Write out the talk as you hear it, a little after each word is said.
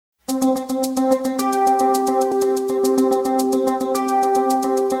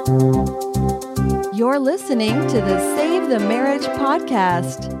listening to the Save the Marriage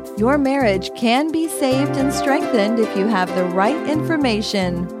podcast. Your marriage can be saved and strengthened if you have the right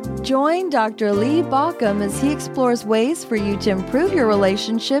information. Join Dr. Lee Baucom as he explores ways for you to improve your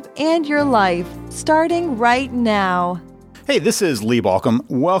relationship and your life, starting right now. Hey, this is Lee Baucom.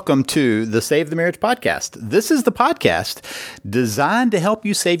 Welcome to the Save the Marriage podcast. This is the podcast designed to help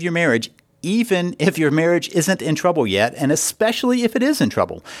you save your marriage, even if your marriage isn't in trouble yet, and especially if it is in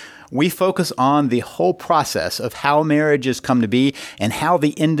trouble. We focus on the whole process of how marriages come to be and how the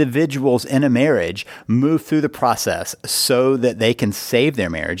individuals in a marriage move through the process so that they can save their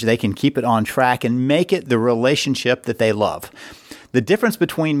marriage, they can keep it on track and make it the relationship that they love. The difference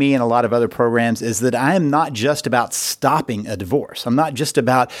between me and a lot of other programs is that I am not just about stopping a divorce. I'm not just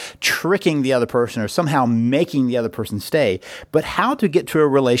about tricking the other person or somehow making the other person stay, but how to get to a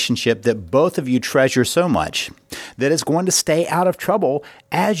relationship that both of you treasure so much that is going to stay out of trouble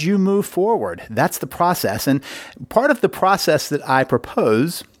as you move forward. That's the process. And part of the process that I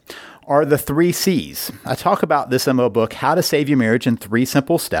propose are the 3 C's. I talk about this in my book, How to Save Your Marriage in 3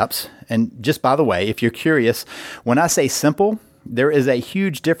 Simple Steps. And just by the way, if you're curious, when I say simple, there is a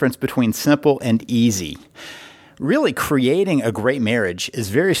huge difference between simple and easy. Really, creating a great marriage is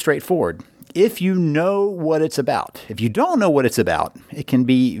very straightforward if you know what it's about. If you don't know what it's about, it can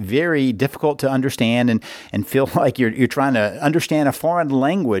be very difficult to understand and feel like you're trying to understand a foreign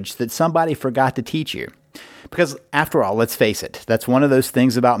language that somebody forgot to teach you. Because after all, let's face it, that's one of those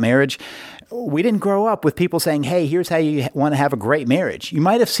things about marriage. We didn't grow up with people saying, hey, here's how you want to have a great marriage. You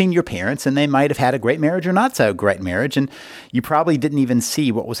might have seen your parents and they might have had a great marriage or not so great marriage. And you probably didn't even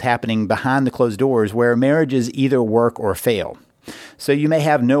see what was happening behind the closed doors where marriages either work or fail. So you may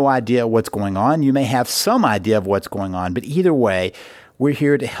have no idea what's going on. You may have some idea of what's going on. But either way, we're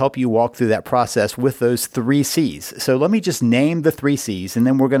here to help you walk through that process with those 3 C's. So let me just name the 3 C's, and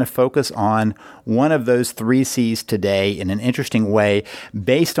then we're going to focus on one of those 3 C's today in an interesting way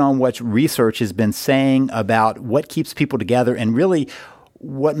based on what research has been saying about what keeps people together and really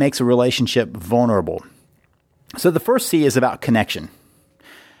what makes a relationship vulnerable. So the first C is about connection.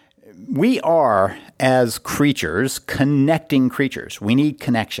 We are, as creatures, connecting creatures. We need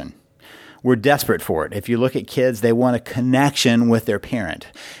connection. We're desperate for it. If you look at kids, they want a connection with their parent.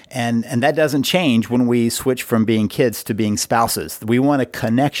 And that doesn't change when we switch from being kids to being spouses. We want a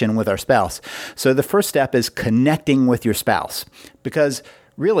connection with our spouse. So the first step is connecting with your spouse. Because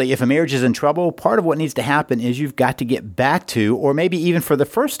really, if a marriage is in trouble, part of what needs to happen is you've got to get back to, or maybe even for the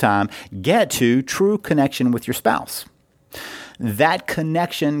first time, get to true connection with your spouse. That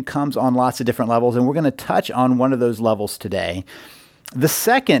connection comes on lots of different levels, and we're going to touch on one of those levels today. The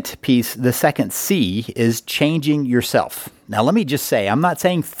second piece, the second C, is changing yourself. Now, let me just say, I'm not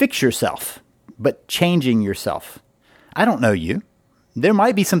saying fix yourself, but changing yourself. I don't know you. There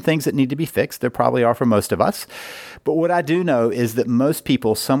might be some things that need to be fixed. There probably are for most of us. But what I do know is that most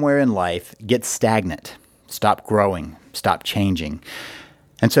people somewhere in life get stagnant, stop growing, stop changing.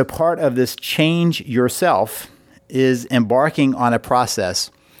 And so part of this change yourself is embarking on a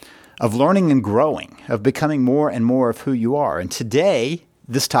process of learning and growing, of becoming more and more of who you are. And today,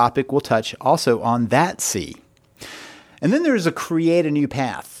 this topic will touch also on that C. And then there's a create a new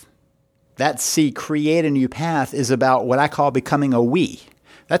path. That C, create a new path, is about what I call becoming a we.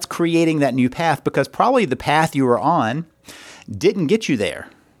 That's creating that new path because probably the path you were on didn't get you there.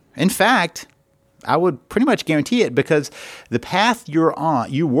 In fact, I would pretty much guarantee it because the path you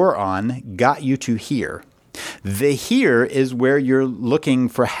were on got you to here. The here is where you're looking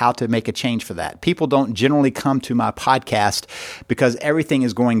for how to make a change for that. People don't generally come to my podcast because everything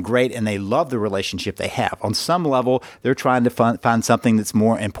is going great and they love the relationship they have. On some level, they're trying to find something that's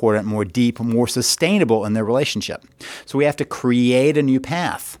more important, more deep, more sustainable in their relationship. So we have to create a new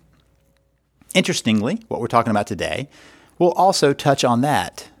path. Interestingly, what we're talking about today will also touch on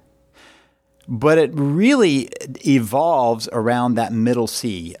that. But it really evolves around that middle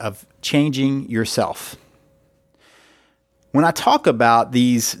C of changing yourself. When I talk about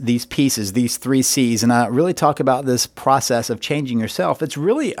these pieces, these 3 C's, and I really talk about this process of changing yourself, it's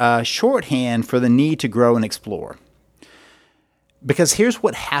really a shorthand for the need to grow and explore. Because here's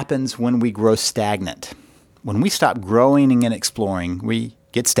what happens when we grow stagnant. When we stop growing and exploring, we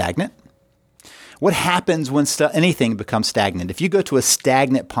get stagnant. What happens when anything becomes stagnant? If you go to a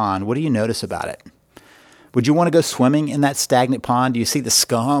stagnant pond, what do you notice about it? Would you want to go swimming in that stagnant pond? Do you see the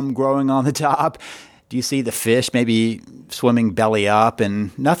scum growing on the top? Do you see the fish maybe swimming belly up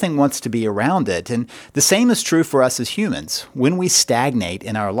and nothing wants to be around it? And the same is true for us as humans. When we stagnate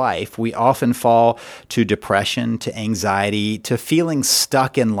in our life, we often fall to depression, to anxiety, to feeling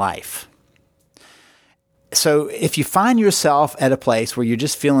stuck in life. So if you find yourself at a place where you're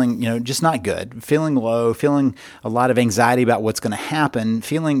just feeling, just not good, feeling low, feeling a lot of anxiety about what's going to happen,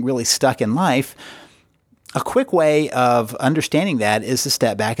 feeling really stuck in life, a quick way of understanding that is to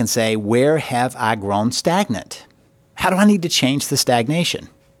step back and say, where have I grown stagnant? How do I need to change the stagnation?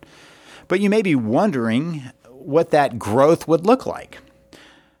 But you may be wondering what that growth would look like.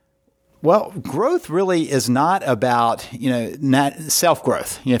 Well, growth really is not about, not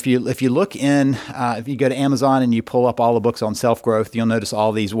self-growth. If you look if you go to Amazon and you pull up all the books on self-growth, you'll notice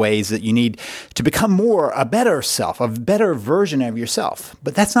all these ways that you need to become a better self, a better version of yourself.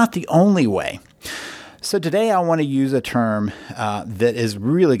 But that's not the only way. So today I want to use a term that is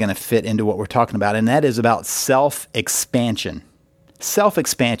really going to fit into what we're talking about, and that is about self-expansion.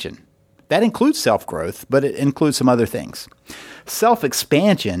 Self-expansion. That includes self-growth, but it includes some other things.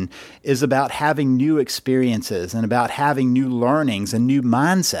 Self-expansion is about having new experiences and about having new learnings and new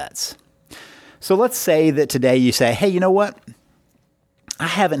mindsets. So let's say that today you say, hey, you know what? I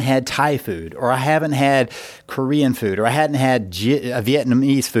haven't had Thai food, or I haven't had Korean food, or I hadn't had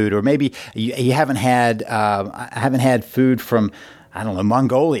Vietnamese food, or maybe you haven't had, I haven't had food from,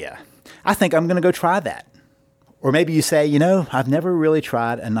 Mongolia. I think I'm going to go try that. Or maybe you say, I've never really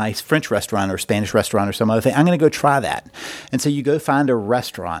tried a nice French restaurant or Spanish restaurant or some other thing. I'm going to go try that. And so you go find a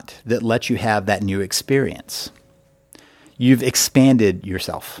restaurant that lets you have that new experience. You've expanded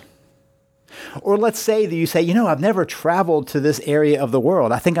yourself. Or let's say that you say, I've never traveled to this area of the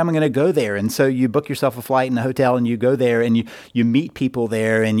world. I think I'm going to go there. And so you book yourself a flight and a hotel and you go there and you meet people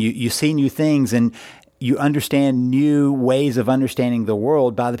there and you see new things and you understand new ways of understanding the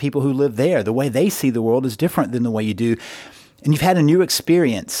world by the people who live there. The way they see the world is different than the way you do. And you've had a new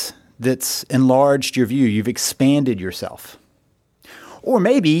experience that's enlarged your view. You've expanded yourself. Or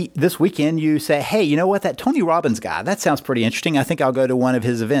maybe this weekend you say, hey, you know what, that Tony Robbins guy, that sounds pretty interesting. I think I'll go to one of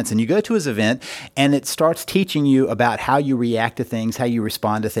his events. And you go to his event and it starts teaching you about how you react to things, how you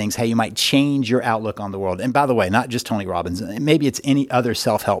respond to things, how you might change your outlook on the world. And by the way, not just Tony Robbins, maybe it's any other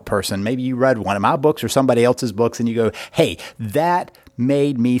self-help person. Maybe you read one of my books or somebody else's books and you go, hey, that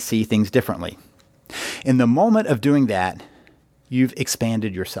made me see things differently. In the moment of doing that, you've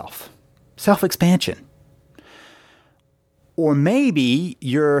expanded yourself. Self-expansion. Or maybe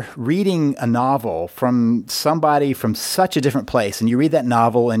you're reading a novel from somebody from such a different place, and you read that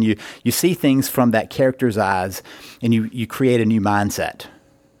novel and you see things from that character's eyes, and you create a new mindset.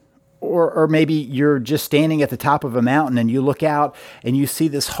 Or maybe you're just standing at the top of a mountain and you look out and you see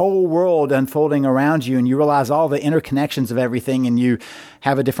this whole world unfolding around you, and you realize all the interconnections of everything, and you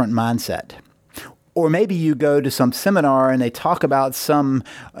have a different mindset. Or maybe you go to some seminar and they talk about some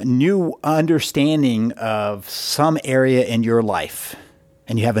new understanding of some area in your life,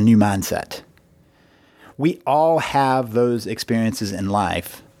 and you have a new mindset. We all have those experiences in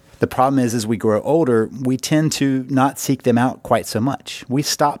life. The problem is, as we grow older, we tend to not seek them out quite so much. We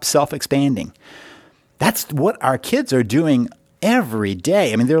stop self-expanding. That's what our kids are doing every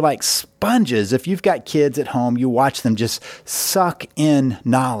day. I mean, they're like sponges. If you've got kids at home, you watch them just suck in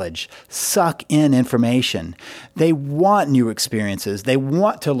knowledge, suck in information. They want new experiences. They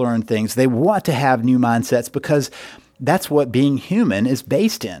want to learn things. They want to have new mindsets because that's what being human is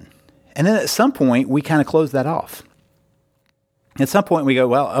based in. And then at some point, we kind of close that off. At some point, we go,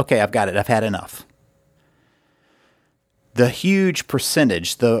 well, okay, I've got it. I've had enough. The huge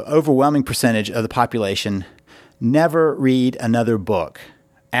percentage, the overwhelming percentage of the population never read another book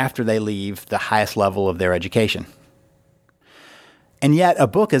after they leave the highest level of their education. And yet a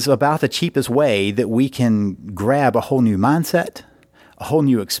book is about the cheapest way that we can grab a whole new mindset, a whole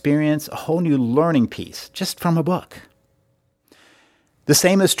new experience, a whole new learning piece just from a book. The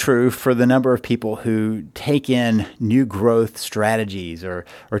same is true for the number of people who take in new growth strategies or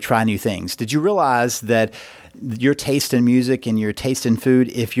try new things. Did you realize that your taste in music and your taste in food,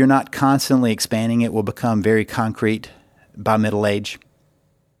 if you're not constantly expanding it, will become very concrete by middle age?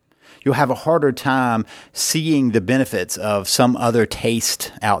 You'll have a harder time seeing the benefits of some other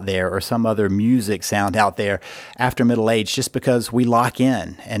taste out there or some other music sound out there after middle age just because we lock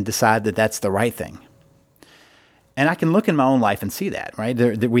in and decide that that's the right thing. And I can look in my own life and see that, right?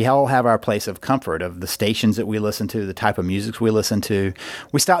 We all have our place of comfort of the stations that we listen to, the type of music we listen to.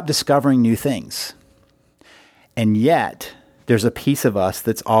 We stop discovering new things. And yet, there's a piece of us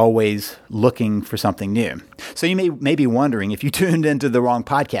that's always looking for something new. So you may be wondering if you tuned into the wrong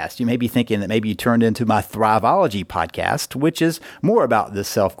podcast. You may be thinking that maybe you turned into my Thriveology podcast, which is more about this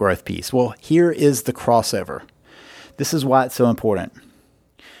self-growth piece. Well, here is the crossover. This is why it's so important.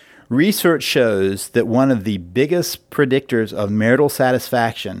 Research shows that one of the biggest predictors of marital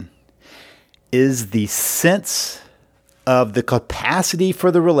satisfaction is the sense of the capacity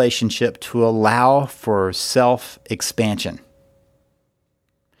for the relationship to allow for self-expansion.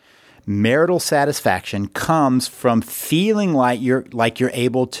 Marital satisfaction comes from feeling like you're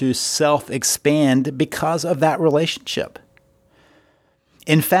able to self-expand because of that relationship.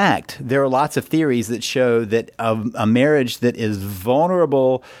 In fact, there are lots of theories that show that a marriage that is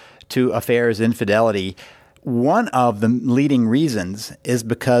vulnerable to affairs, infidelity, one of the leading reasons is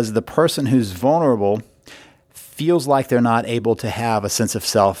because the person who's vulnerable feels like they're not able to have a sense of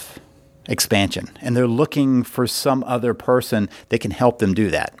self-expansion, and they're looking for some other person that can help them do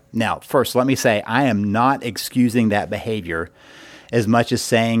that. Now, first, let me say I am not excusing that behavior as much as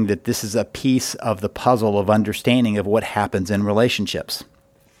saying that this is a piece of the puzzle of understanding of what happens in relationships.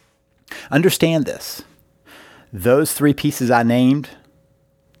 Understand this. Those three pieces I named,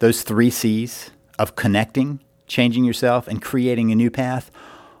 those 3 C's of connecting, changing yourself, and creating a new path,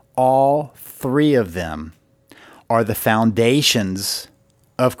 all 3 of them are the foundations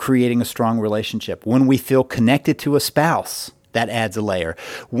of creating a strong relationship. When we feel connected to a spouse, that adds a layer.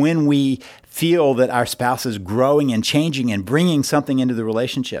 When we feel that our spouse is growing and changing and bringing something into the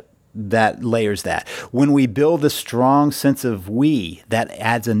relationship, that layers that. When we build a strong sense of we, that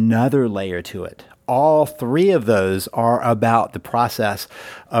adds another layer to it. All 3 of those are about the process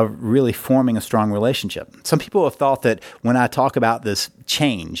of really forming a strong relationship. Some people have thought that when I talk about this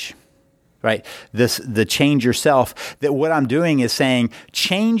change, right, the change yourself, that what I'm doing is saying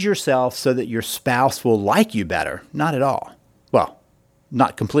change yourself so that your spouse will like you better. Not at all. Well,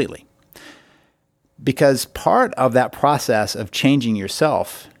 not completely. Because part of that process of changing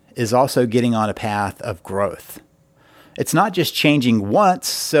yourself is also getting on a path of growth. It's not just changing once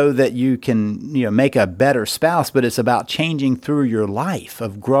so that you can, make a better spouse, but it's about changing through your life,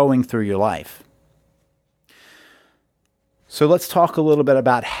 of growing through your life. So let's talk a little bit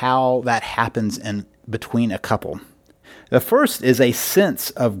about how that happens in between a couple. The first is a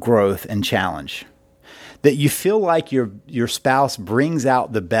sense of growth and challenge. That you feel like your spouse brings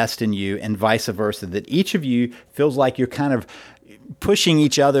out the best in you and vice versa. That each of you feels like you're kind of pushing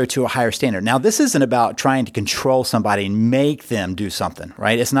each other to a higher standard. Now, this isn't about trying to control somebody and make them do something,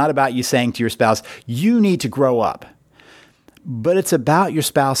 right? It's not about you saying to your spouse, you need to grow up. But it's about your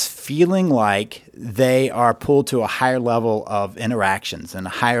spouse feeling like they are pulled to a higher level of interactions and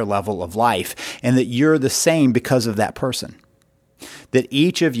a higher level of life, and that you're the same because of that person. That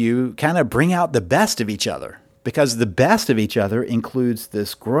each of you kind of bring out the best of each other, because the best of each other includes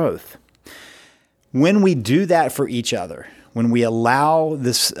this growth. When we do that for each other, when we allow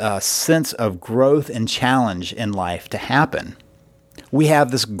this sense of growth and challenge in life to happen, we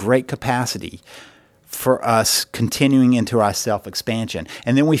have this great capacity for us continuing into our self-expansion.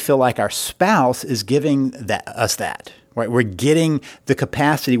 And then we feel like our spouse is giving us that, right? We're getting the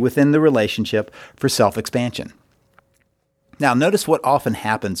capacity within the relationship for self-expansion. Now, notice what often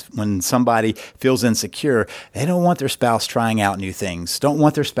happens when somebody feels insecure. They don't want their spouse trying out new things, don't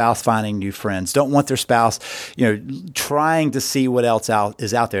want their spouse finding new friends, don't want their spouse, trying to see what else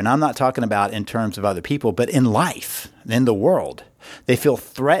is out there. And I'm not talking about in terms of other people, but in life, in the world. They feel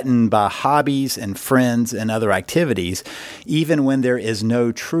threatened by hobbies and friends and other activities, even when there is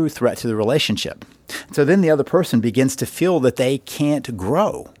no true threat to the relationship. So then the other person begins to feel that they can't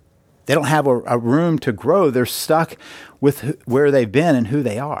grow. They don't have a room to grow. They're stuck with where they've been and who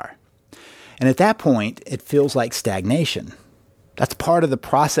they are. And at that point, it feels like stagnation. That's part of the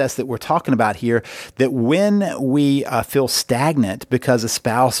process that we're talking about here, that when we feel stagnant because a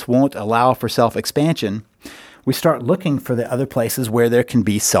spouse won't allow for self-expansion, we start looking for the other places where there can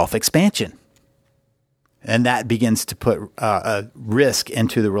be self-expansion. And that begins to put a risk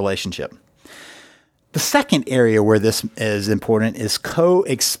into the relationship. The second area where this is important is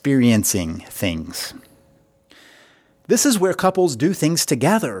co-experiencing things. This is where couples do things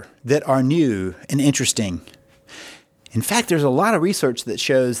together that are new and interesting. In fact, there's a lot of research that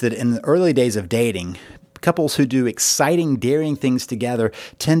shows that in the early days of dating, couples who do exciting, daring things together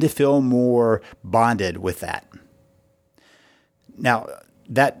tend to feel more bonded with that. Now,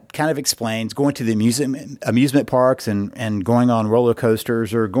 that kind of explains going to the amusement parks and going on roller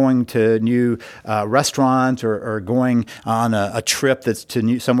coasters, or going to new restaurants, or going on a trip that's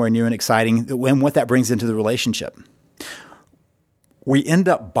to somewhere new and exciting, and what that brings into the relationship. We end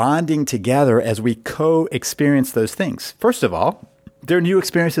up bonding together as we co-experience those things. First of all, they're new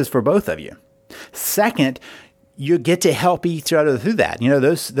experiences for both of you. Second, you get to help each other through that.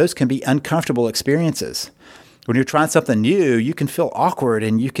 Those can be uncomfortable experiences. When you're trying something new, you can feel awkward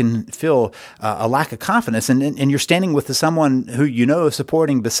and you can feel a lack of confidence. And you're standing with someone who is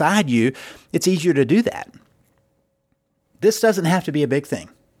supporting beside you, it's easier to do that. This doesn't have to be a big thing.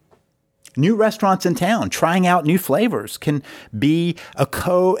 New restaurants in town, trying out new flavors can be a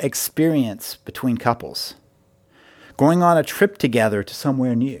co-experience between couples. Going on a trip together to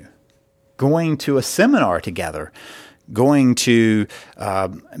somewhere new. Going to a seminar together. Going to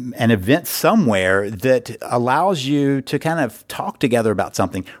an event somewhere that allows you to kind of talk together about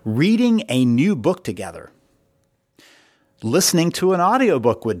something. Reading a new book together. Listening to an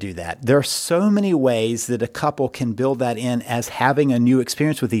audiobook would do that. There are so many ways that a couple can build that in as having a new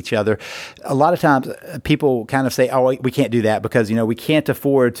experience with each other. A lot of times people kind of say, oh, we can't do that because, we can't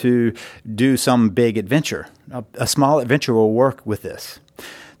afford to do some big adventure. A small adventure will work with this.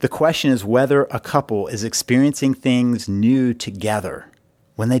 The question is whether a couple is experiencing things new together.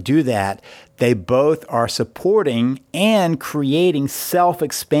 When they do that, they both are supporting and creating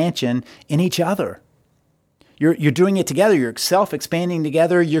self-expansion in each other. You're doing it together. You're self-expanding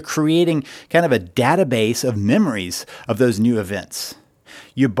together. You're creating kind of a database of memories of those new events.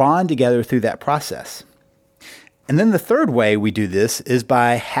 You bond together through that process. And then the third way we do this is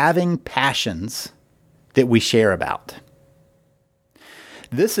by having passions that we share about.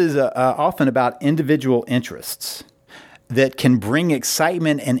 This is often about individual interests that can bring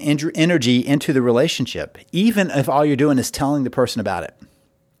excitement and energy into the relationship, even if all you're doing is telling the person about it.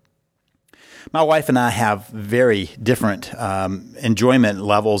 My wife and I have very different enjoyment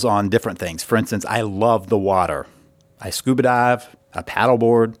levels on different things. For instance, I love the water. I scuba dive, I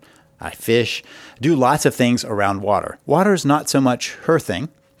paddleboard, I fish, do lots of things around water. Water is not so much her thing,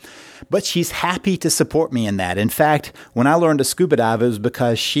 but she's happy to support me in that. In fact, when I learned to scuba dive, it was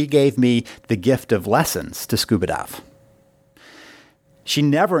because she gave me the gift of lessons to scuba dive. She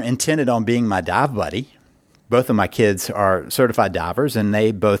never intended on being my dive buddy. Both of my kids are certified divers, and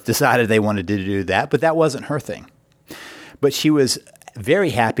they both decided they wanted to do that, but that wasn't her thing. But she was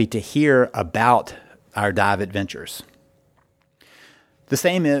very happy to hear about our dive adventures. The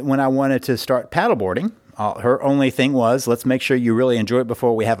same when I wanted to start paddleboarding. Her only thing was, let's make sure you really enjoy it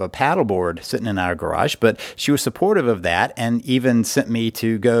before we have a paddleboard sitting in our garage. But she was supportive of that and even sent me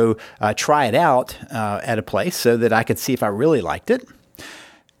to go try it out at a place so that I could see if I really liked it.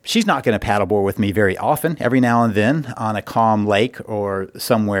 She's not going to paddleboard with me very often. Every now and then on a calm lake or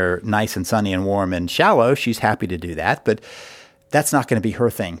somewhere nice and sunny and warm and shallow, she's happy to do that. But that's not going to be her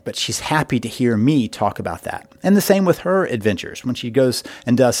thing. But she's happy to hear me talk about that. And the same with her adventures. When she goes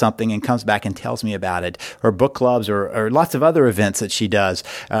and does something and comes back and tells me about it, or book clubs or lots of other events that she does.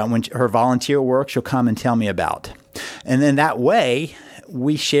 When her volunteer work, she'll come and tell me about. And then that way,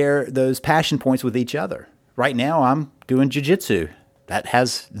 we share those passion points with each other. Right now, I'm doing jiu-jitsu. That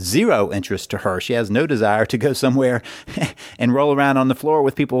has zero interest to her. She has no desire to go somewhere and roll around on the floor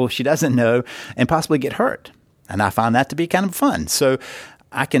with people she doesn't know and possibly get hurt. And I find that to be kind of fun. So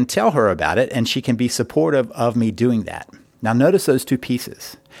I can tell her about it, and she can be supportive of me doing that. Now notice those two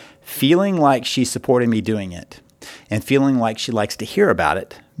pieces. Feeling like she's supporting me doing it and feeling like she likes to hear about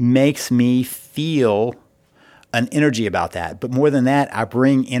it makes me feel an energy about that. But more than that, I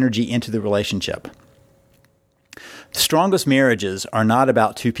bring energy into the relationship. The strongest marriages are not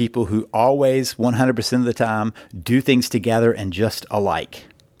about two people who always, 100% of the time, do things together and just alike.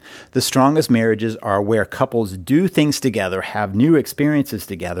 The strongest marriages are where couples do things together, have new experiences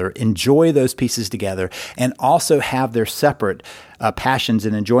together, enjoy those pieces together, and also have their separate passions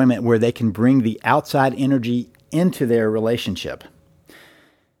and enjoyment where they can bring the outside energy into their relationship.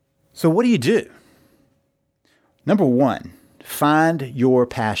 So what do? Number one, find your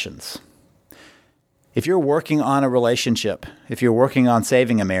passions. If you're working on a relationship, if you're working on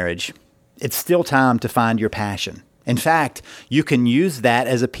saving a marriage, it's still time to find your passion. In fact, you can use that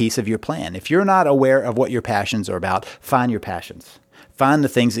as a piece of your plan. If you're not aware of what your passions are about, find your passions. Find the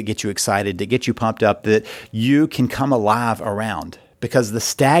things that get you excited, that get you pumped up, that you can come alive around. Because the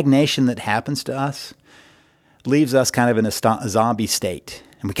stagnation that happens to us leaves us kind of in a zombie state.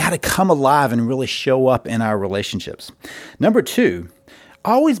 And we got to come alive and really show up in our relationships. Number two,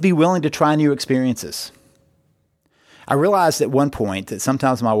 always be willing to try new experiences. I realized at one point that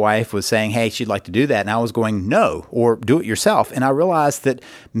sometimes my wife was saying, hey, she'd like to do that. And I was going, no, or do it yourself. And I realized that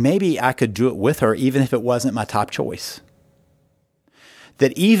maybe I could do it with her, even if it wasn't my top choice.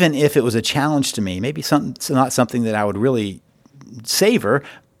 That even if it was a challenge to me, maybe not something that I would really savor,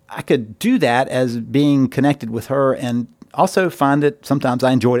 I could do that as being connected with her and also find that sometimes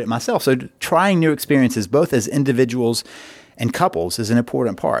I enjoyed it myself. So trying new experiences, both as individuals and couples, is an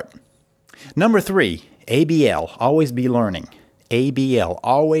important part. Number three, ABL, always be learning. ABL,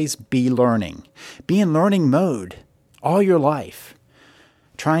 always be learning. Be in learning mode all your life.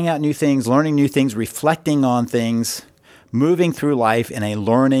 Trying out new things, learning new things, reflecting on things, moving through life in a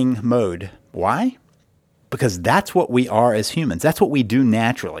learning mode. Why? because that's what we are as humans. That's what we do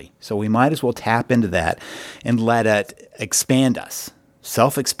naturally. So we might as well tap into that and let it expand us.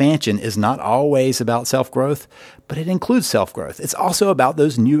 Self-expansion is not always about self-growth, but it includes self-growth. It's also about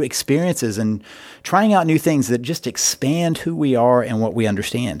those new experiences and trying out new things that just expand who we are and what we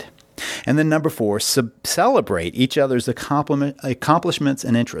understand. And then number 4, celebrate each other's accomplishments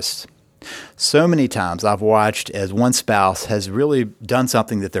and interests. So many times I've watched as one spouse has really done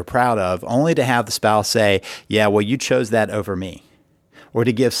something that they're proud of, only to have the spouse say, yeah, well, you chose that over me. Or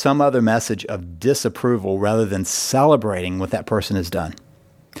to give some other message of disapproval rather than celebrating what that person has done.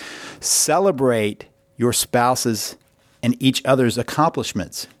 Celebrate your spouse's and each other's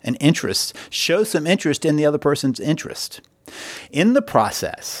accomplishments and interests. Show some interest in the other person's interest. In the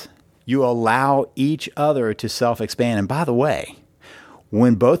process, you allow each other to self-expand. And by the way,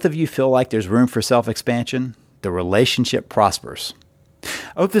 when both of you feel like there's room for self-expansion, the relationship prospers. I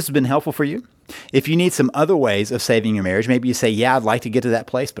hope this has been helpful for you. If you need some other ways of saving your marriage, maybe you say, yeah, I'd like to get to that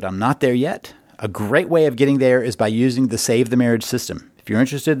place, but I'm not there yet. A great way of getting there is by using the Save the Marriage system. If you're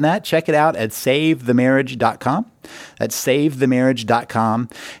interested in that, check it out at savethemarriage.com. That's savethemarriage.com.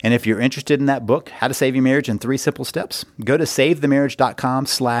 And if you're interested in that book, How to Save Your Marriage in 3 Simple Steps, go to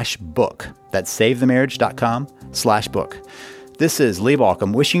savethemarriage.com/book. That's savethemarriage.com/book. This is Lee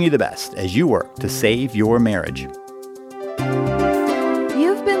Balcom wishing you the best as you work to save your marriage.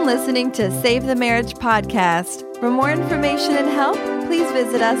 You've been listening to Save the Marriage Podcast. For more information and help, please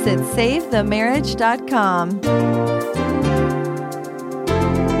visit us at savethemarriage.com.